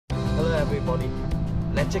everybody.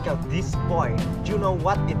 Let's check out this boy. Do you know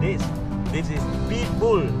what it is? This is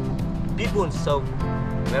Pitbull. Pitbull, so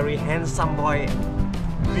very handsome boy,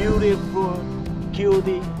 beautiful,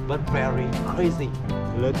 cutie, but very crazy.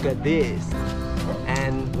 Look at this.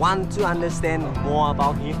 And want to understand more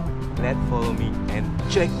about him? Let's follow me and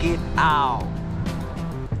check it out.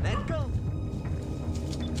 Let's go.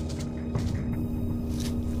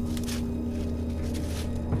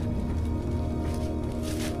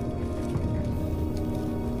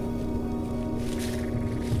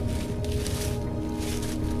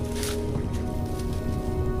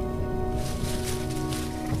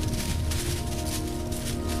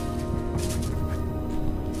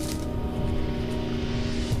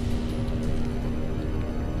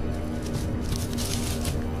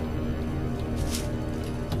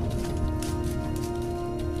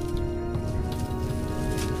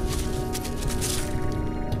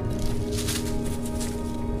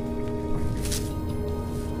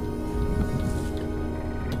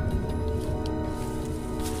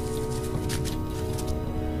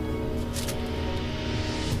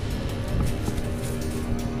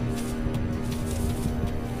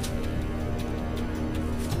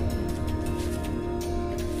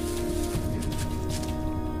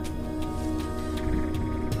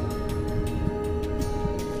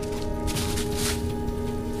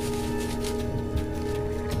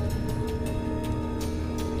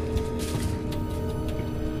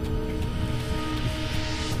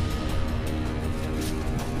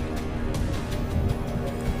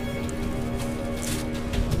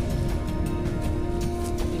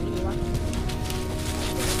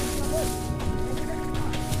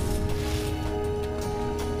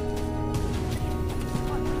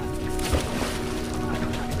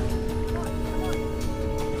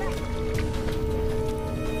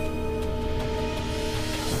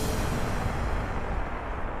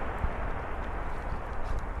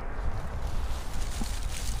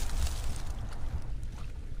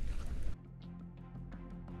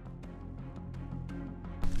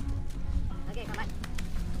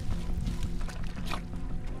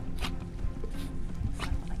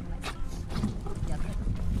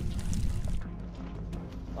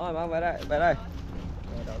 Rồi mang về đây, về đây.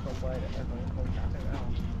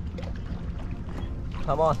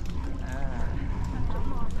 Come on.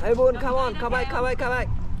 Hey Bun, come on, come back, come back, come back.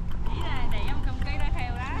 Chỉ là đẩy em cầm cây ra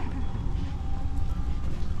theo đó.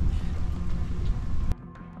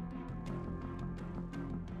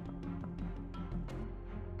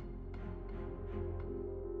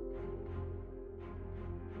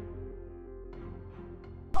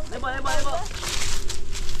 Lên bờ, lên bờ, lên bờ.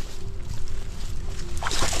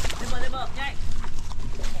 Lên bờ, nhanh.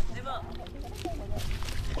 Lên bờ.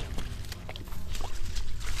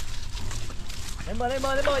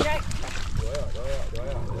 Lên bờ, nhanh.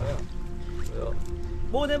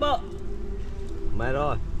 Buôn lên bờ. Mày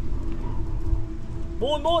rồi.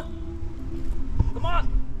 Buôn. Come on.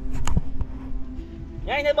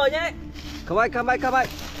 Nhanh lên bờ nhanh. Come back.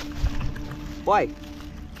 Boy.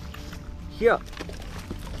 Here.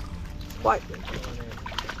 Boy.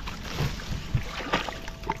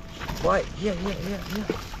 Boy, here.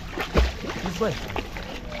 This way.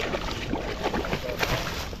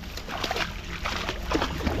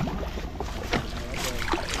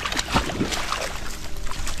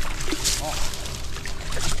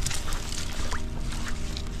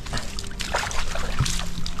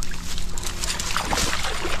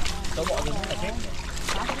 Có bộ gì là chết.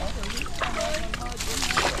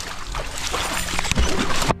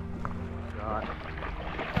 Rồi.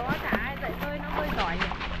 Chó chả ai dạy bơi, nó bơi giỏi nhỉ.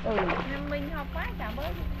 Nhưng mình học quá chả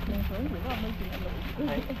bơi. Mình hướng chỉ vào mình chỉ là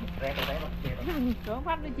lụi. Chó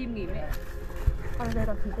phát với chim nghỉ mẹ. Con đây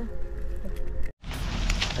đọc thử.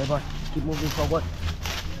 Hey boy, keep moving forward.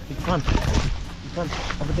 In front.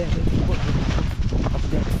 Over there. Over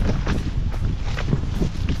there.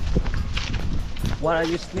 What are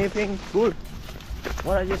you sniffing? Cool.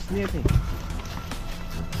 What are you sniffing?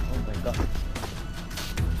 Oh my god.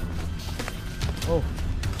 Oh,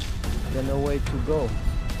 there's no way to go.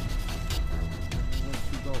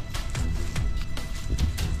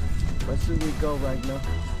 Where should we go right now?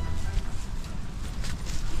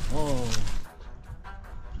 Oh,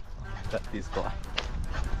 got this boy.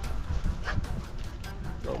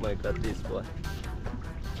 Oh my god, this boy.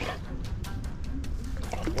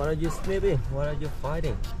 What are you sniffing? What are you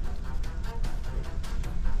fighting?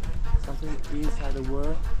 Something inside the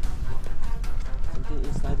world. Something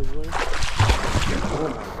inside the world. Oh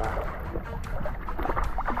my god.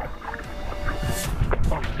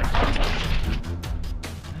 Oh my god.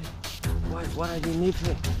 What are you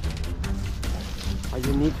sniffing? Are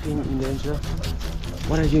you sniffing in danger?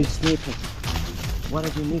 What are you sniffing? What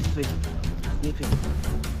are you sniffing?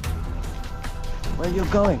 Where are you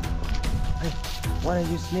going? Hey, what are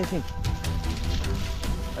you sniffing?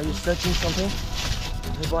 Are you searching something?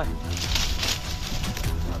 Hey boy.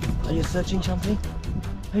 Are you searching something?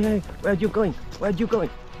 Hey, where are you going? Where are you going?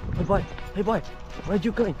 Hey boy, where are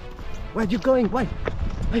you going? Where are you going, boy?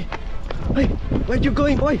 Hey, where are you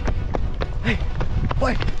going, boy? Hey,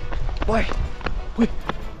 boy, where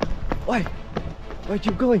are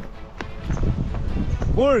you going?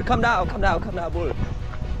 Bull, come down, Bull.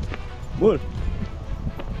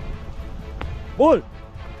 Bull,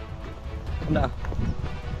 come down.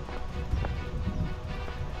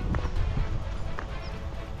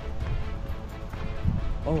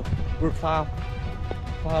 Oh, we're found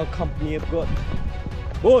company of God.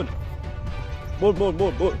 Bull.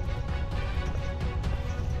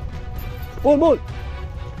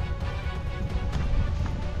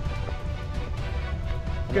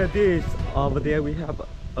 Look at this. Over there we have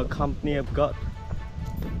a company of God.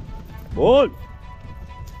 Bull.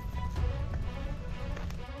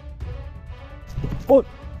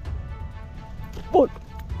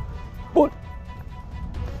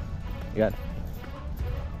 Yeah.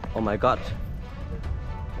 Oh my God.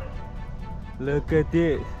 Look at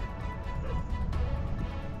this.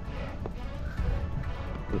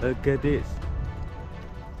 Look at this.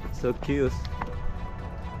 So cute.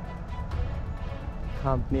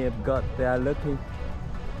 Company of God, they are looking,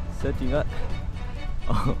 searching us.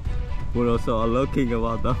 Oh, we also are looking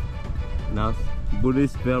about them. Now,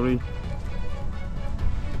 Buddhist very.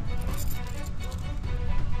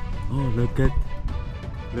 Oh, look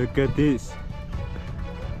at this.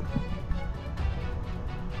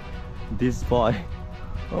 This boy.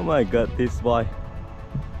 Oh my God, this boy.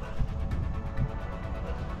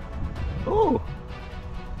 Oh,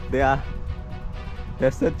 they're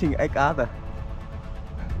searching each other.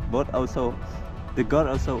 But also, the God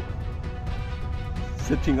also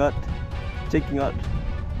searching out, checking out,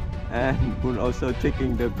 and we're also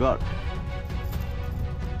checking the God.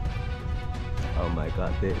 Oh my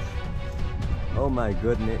God, this. Oh my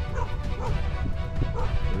goodness.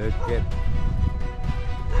 Look at.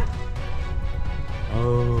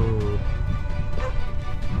 Oh.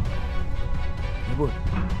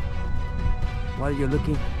 What are you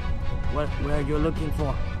looking? Where are you looking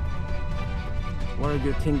for? What are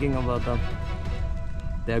you thinking about them?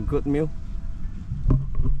 They're good meal.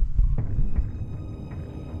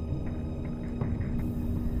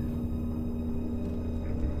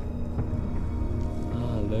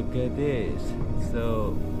 Ah, look at this.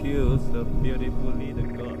 So cute, so beautifully the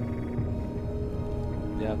God.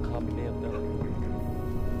 They are company of them.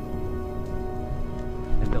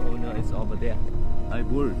 And the owner is over there. I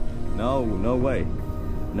Bull. No way.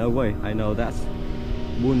 No way. I know that's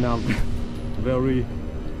Bull now. Very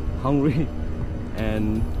hungry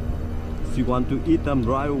and she want to eat them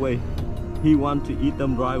right away. He want to eat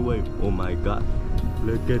them right away. Oh my God,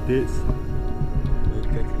 look at this.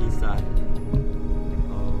 Look at his side.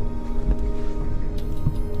 Oh,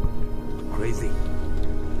 crazy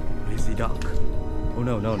dog. Oh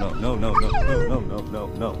no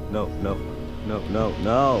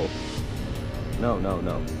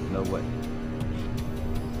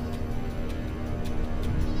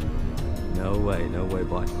way. No way,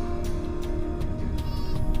 boy.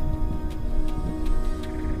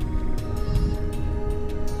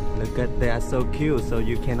 Look at, they are so cute, so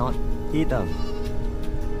you cannot eat them.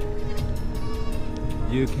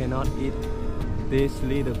 You cannot eat this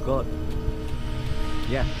little goat.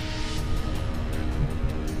 Yeah.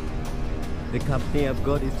 The company of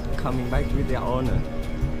goat is coming back with their owner.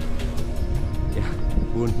 Yeah,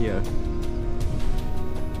 Bull here.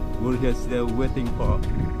 Bull here still waiting for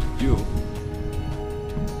you.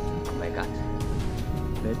 Oh my God.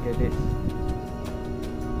 Look at this.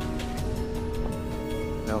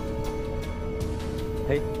 No.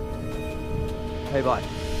 Hey boy.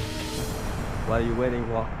 What are you waiting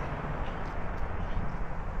for?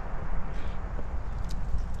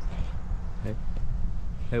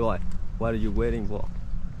 Hey boy. What are you waiting for?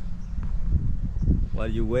 What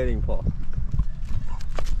are you waiting for?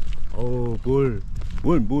 Oh, Bull.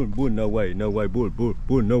 Bull, no way, Bull,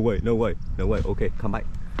 no way. Okay, come back,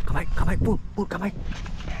 Bull, come back.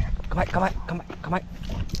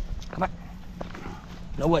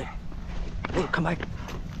 No way. Bull, come back.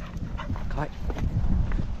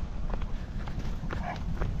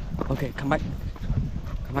 Okay, come back,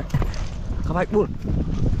 Bull.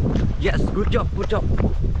 Yes, good job.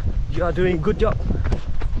 You are doing good job.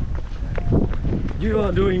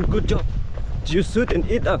 You shoot and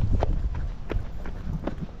eat them.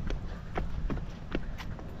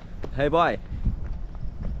 Hey boy,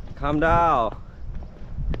 Calm down.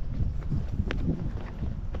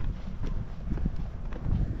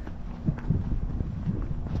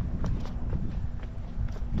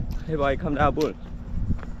 Hey boy, calm down, bull.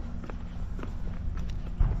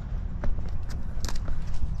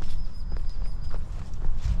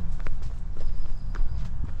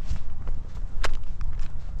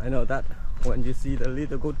 I know that when you see the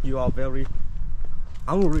little goat, you are very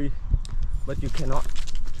hungry, but you cannot,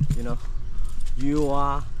 you know. You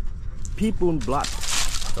are people blood,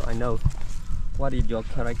 so I know what is your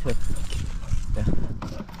character. Yeah.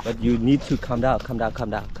 But you need to calm down, calm down,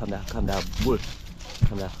 calm down, calm down, calm down, bull,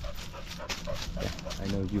 calm down. Yeah, I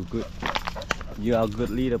know you good. You are a good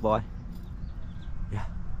leader, boy. Yeah,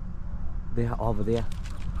 they are over there.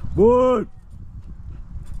 Bull,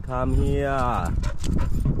 come here.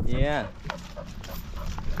 Yeah.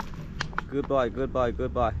 Good boy, good boy,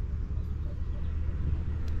 good boy.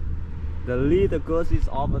 The little goat is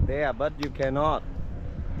over there, but you cannot.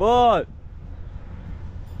 Bull.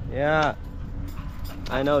 Yeah.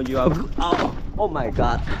 I know you are. Oh, oh my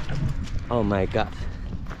God. Oh my God.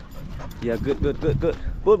 Yeah, good, good, good, good.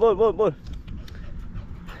 Bull, bull, bull, bull.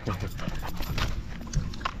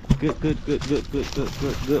 Good, good, good, good, good, good,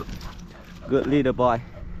 good, good. Good little boy.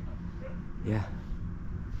 Yeah.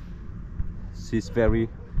 He's very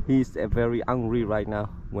angry right now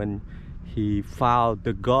when he found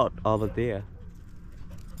the goat over there.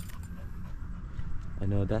 I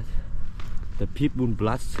know that the pitbull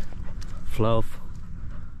blood flow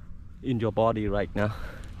in your body right now.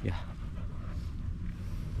 Yeah.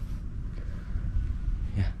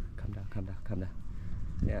 Yeah, calm down, calm down, calm down.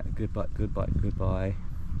 Yeah, good boy, good boy, good boy.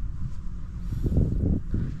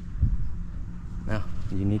 Now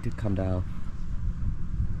you need to calm down.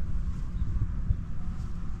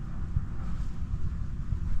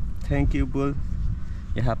 Thank you, bull.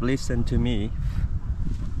 You have listened to me.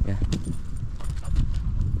 Yeah.